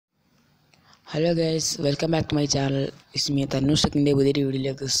Hello guys, welcome back to my channel. It's me THANVU'S TECH പുതിയൊരു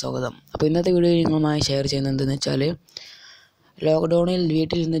വീഡിയോയിലേക്ക് സ്വാഗതം. അപ്പോൾ ഇന്നത്തെ വീഡിയോ നിങ്ങളുമായി ഷെയർ ചെയ്യുന്നത് എന്താണെന്ന് വെച്ചാൽ ലോക്ക്ഡൗണിൽ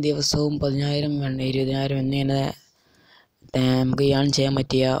വീട്ടിൽ നിന്ന് ദിവസവും 10,000 20,000 എന്നിങ്ങനെ നമുക്ക് ഏൺ ചെയ്യാൻ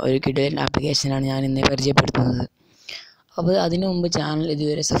പറ്റിയ ഒരു കിടിലൻ ആപ്ലിക്കേഷനാണ് ഞാൻ ഇന്ന് പരിചയപ്പെടുത്തുന്നത്. അപ്പോൾ അതിനു മുമ്പ് ചാനൽ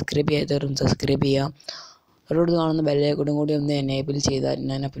ഇതുവരെ സബ്സ്ക്രൈബ് ചെയ്യാത്തവരും സബ്സ്ക്രൈബ് ചെയ്യുക. അതോട് കാണുന്ന ബെല്ലൈക്കണും കൂടി ഒന്ന് എനേബിൾ ചെയ്താൽ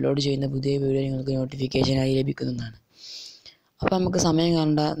ഞാൻ അപ്ലോഡ് ചെയ്യുന്ന പുതിയ വീഡിയോ നിങ്ങൾക്ക് നോട്ടിഫിക്കേഷനായി ലഭിക്കുന്നതാണ്. അപ്പോൾ നമുക്ക് സമയം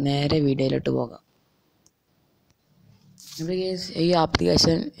കണ്ട നേരെ വീഡിയോയിലോട്ട് പോകാം. അപ്പോൾ ഈ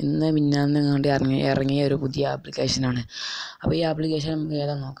ആപ്ലിക്കേഷൻ ഇന്ന് മിന്നാന്ന് കണ്ട് ഇറങ്ങിയ ഒരു പുതിയ ആപ്ലിക്കേഷനാണ്. അപ്പോൾ ഈ ആപ്ലിക്കേഷൻ നമുക്ക്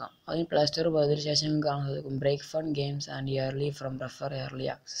ഏതാണെന്ന് നോക്കാം. അതിന് പ്ലേ സ്റ്റോർ പോയതിനു ശേഷം നമുക്ക് കാണാൻ സാധിക്കും break fun games and yearly from refer yearly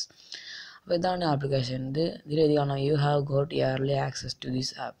access. അപ്പോൾ ഇതാണ് ആപ്ലിക്കേഷൻ. ഇതിലെഴുതി കാണാം you have got yearly access to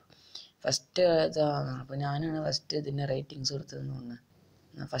this app. First ഇതാണ്. അപ്പോൾ ഞാനാണ് ഫസ്റ്റ് ഇതിൻ്റെ റേറ്റിങ്സ് കൊടുത്തതെന്ന് തോന്നുന്നു.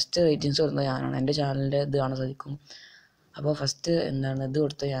 ഫസ്റ്റ് റേറ്റിങ്സ് കൊടുത്തത് ഞാനാണ്. എൻ്റെ ചാനലിൻ്റെ ഇത് കാണാൻ സാധിക്കും. അപ്പോൾ ഫസ്റ്റ് ഇത്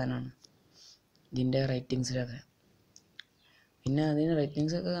കൊടുത്ത ഞാനാണ് ഇതിൻ്റെ റേറ്റിങ്സിലൊക്കെ. പിന്നെ അതിന്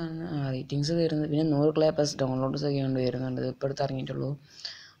റേറ്റിങ്സൊക്കെ റേറ്റിങ്സ് വരുന്നത് പിന്നെ 100K+ ഡൗൺലോഡ്സ് ഒക്കെ കൊണ്ട് വരുന്നുണ്ട്. ഇപ്പോൾ അടുത്ത് ഇറങ്ങിയിട്ടുള്ളൂ.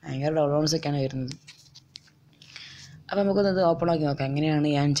 ഭയങ്കര ഡൗൺലോഡ്സ് ഒക്കെയാണ് വരുന്നത്. അപ്പോൾ നമുക്കൊന്നത് ഓപ്പൺ ആക്കി നോക്കാം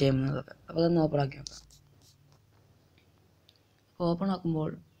എങ്ങനെയാണ് ഞാൻ ചെയ്യുന്നതൊക്കെ. അപ്പോൾ അതൊന്ന് ഓപ്പൺ ആക്കി നോക്കാം. അപ്പോൾ ഓപ്പൺ ആക്കുമ്പോൾ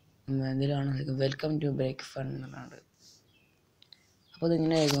ഇതിലാണ് വെൽക്കം ടു ബ്രേക്ക് ഫൺ എന്നുള്ളത്. അപ്പോൾ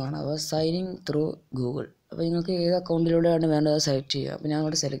ഇതിങ്ങനെ ആയിരിക്കും. അപ്പോൾ സൈനിങ് ത്രൂ ഗൂഗിൾ. അപ്പോൾ നിങ്ങൾക്ക് ഏത് അക്കൗണ്ടിലൂടെയാണ് വേണ്ടത് സെലക്ട് ചെയ്യുക. അപ്പോൾ ഞാൻ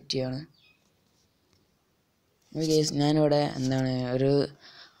ഇവിടെ സെലക്ട് ചെയ്യുകയാണ്. ഞാനിവിടെ ഒരു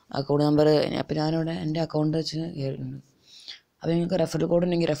അക്കൗണ്ട് നമ്പർ അപ്പോൾ ഞാനിവിടെ എൻ്റെ അക്കൗണ്ട് വെച്ച് കയറിയിട്ടുണ്ട്. അപ്പോൾ നിങ്ങൾക്ക് റെഫറൽ കോഡ്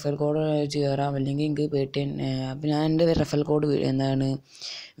ഉണ്ടെങ്കിൽ റെഫറൽ കോഡ് വെച്ച് കയറാം, അല്ലെങ്കിൽ നിങ്ങൾക്ക് Paytm. അപ്പോൾ ഞാൻ എൻ്റെ റെഫറൽ കോഡ്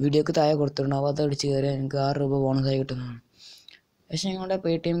വീഡിയോക്ക് താഴെ കൊടുത്തിട്ടുണ്ട്. അപ്പോൾ അത് അടിച്ച് കയറിയാൽ എനിക്ക് ₹6 ബോണസായി കിട്ടുന്നതാണ്. പക്ഷേ നിങ്ങളുടെ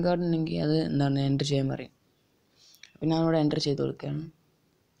Paytm കാർഡ് ഉണ്ടെങ്കിൽ അത് എൻ്റർ ചെയ്യാൻ പറയും. അപ്പോൾ ഞാനിവിടെ എൻ്റർ ചെയ്ത് കൊടുക്കുകയാണ്.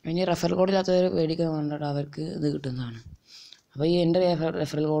 ഇനി റെഫറൽ കോഡ് ഇല്ലാത്തവർ പേടിക്കാൻ വേണ്ടിയിട്ട് അവർക്ക് ഇത് കിട്ടുന്നതാണ്. അപ്പോൾ ഈ എൻ്റെ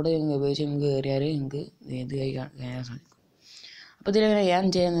റെഫറൽ കോഡ് ഉപയോഗിച്ച് നിങ്ങൾക്ക് കയറിയാൽ നിങ്ങൾക്ക് ഇത് കഴിയാൻ സാധിക്കും. അപ്പോൾ ഇതിലെങ്ങനെ ഏൺ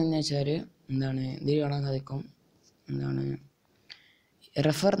ചെയ്യുന്നതെന്ന് വെച്ചാൽ ഇതിൽ കാണാൻ സാധിക്കും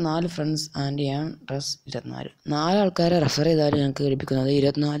റെഫർ 4 ഫ്രണ്ട്സ് ആൻഡ് ഏൺ റസ് 24. 4 ആൾക്കാരെ റെഫർ ചെയ്താൽ ഞങ്ങൾക്ക് ലഭിക്കുന്നത്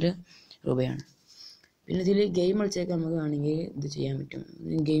 24 രൂപയാണ്. പിന്നെ ഇതിൽ ഗെയിം കളിച്ചേക്കാൻ നമുക്ക് വേണമെങ്കിൽ ഇത് ചെയ്യാൻ പറ്റും.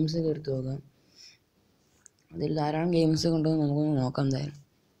 ഗെയിംസ് ഒക്കെ എടുത്ത് നോക്കാം. അതിൽ ധാരാളം ഗെയിംസ് കൊണ്ട് നമുക്ക് നോക്കാം. എന്തായാലും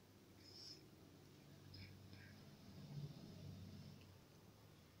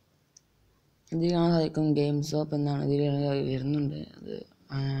ഇതിൽ കാണാൻ സാധിക്കും ഗെയിംസ് ഓപ്പ് ഇതിൽ വരുന്നുണ്ട്. അത്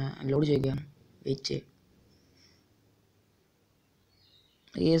ലോഡ് ചെയ്യുകയാണ്. വെയിറ്റ്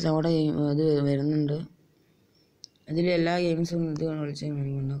അവിടെ അത് വരുന്നുണ്ട്. ഇതിൽ എല്ലാ ഗെയിംസും ഇത് കളിച്ച്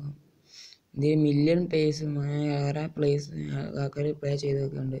ഉണ്ടാക്കാം. ഇതിൽ മില്യൺ പ്ലേസും ഏറെ ആൾക്കാർ പ്ലേ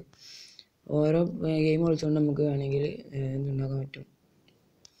ചെയ്തൊക്കെ ഉണ്ട്. ഓരോ ഗെയിം കളിച്ചുകൊണ്ട് നമുക്ക് വേണമെങ്കിൽ ഇതുണ്ടാക്കാൻ പറ്റും.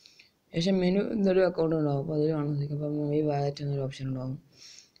 ശേഷം മെനു എന്നൊരു അക്കൗണ്ട് ഉണ്ടാകും. അപ്പോൾ അതിൽ കാണാൻ സാധിക്കും. അപ്പോൾ ഈ വാലറ്റ് എന്നൊരു ഓപ്ഷൻ ഉണ്ടാകും.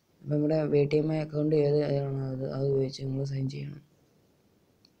 അപ്പോൾ നമ്മുടെ Paytm അക്കൗണ്ട് ഏതാണോ അത് ഉപയോഗിച്ച് നിങ്ങൾ സൈൻ ചെയ്യണം.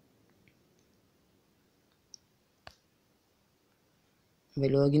 അപ്പോൾ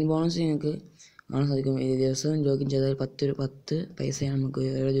ലോഗിൻ ബോണസ് നിങ്ങൾക്ക് കാണാൻ സാധിക്കും. ഈ ദിവസം ലോഗിൻ ചെയ്താൽ 10 പൈസയാണ് നമുക്ക്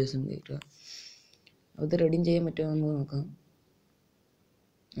ഓരോ ദിവസം കിട്ടുക. അപ്പോൾ ഇത് റെഡീം ചെയ്യാൻ പറ്റുമോ നമുക്ക് നോക്കാം.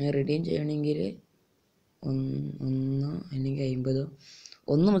 റെഡീം ചെയ്യണമെങ്കിൽ 1 അല്ലെങ്കിൽ 50,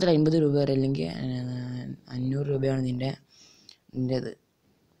 1 മുതൽ 50 രൂപ വരെ, അല്ലെങ്കിൽ 500 രൂപയാണ് ഇതിൻ്റേത്.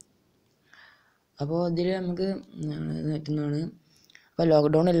 അപ്പോൾ ഇതിൽ നമുക്ക് പറ്റുന്നതാണ്. അപ്പോൾ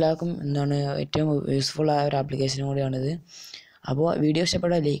ലോക്ക്ഡൗൺ എല്ലാവർക്കും ഏറ്റവും യൂസ്ഫുൾ ആയ ഒരു ആപ്ലിക്കേഷനും കൂടിയാണിത്. അപ്പോൾ വീഡിയോ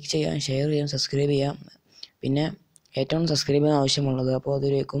ഇഷ്ടപ്പെട്ടാൽ ലൈക്ക് ചെയ്യാം, ഷെയർ ചെയ്യാം, സബ്സ്ക്രൈബ് ചെയ്യാം. പിന്നെ ഏറ്റവും സബ്സ്ക്രൈബ് ചെയ്യാൻ ആവശ്യമുള്ളത്. അപ്പോൾ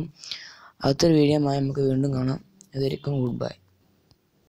അതിലേക്കും അടുത്തൊരു വീഡിയോ നമുക്ക് വീണ്ടും കാണാം. അതുവരേക്കും ഗുഡ് ബൈ.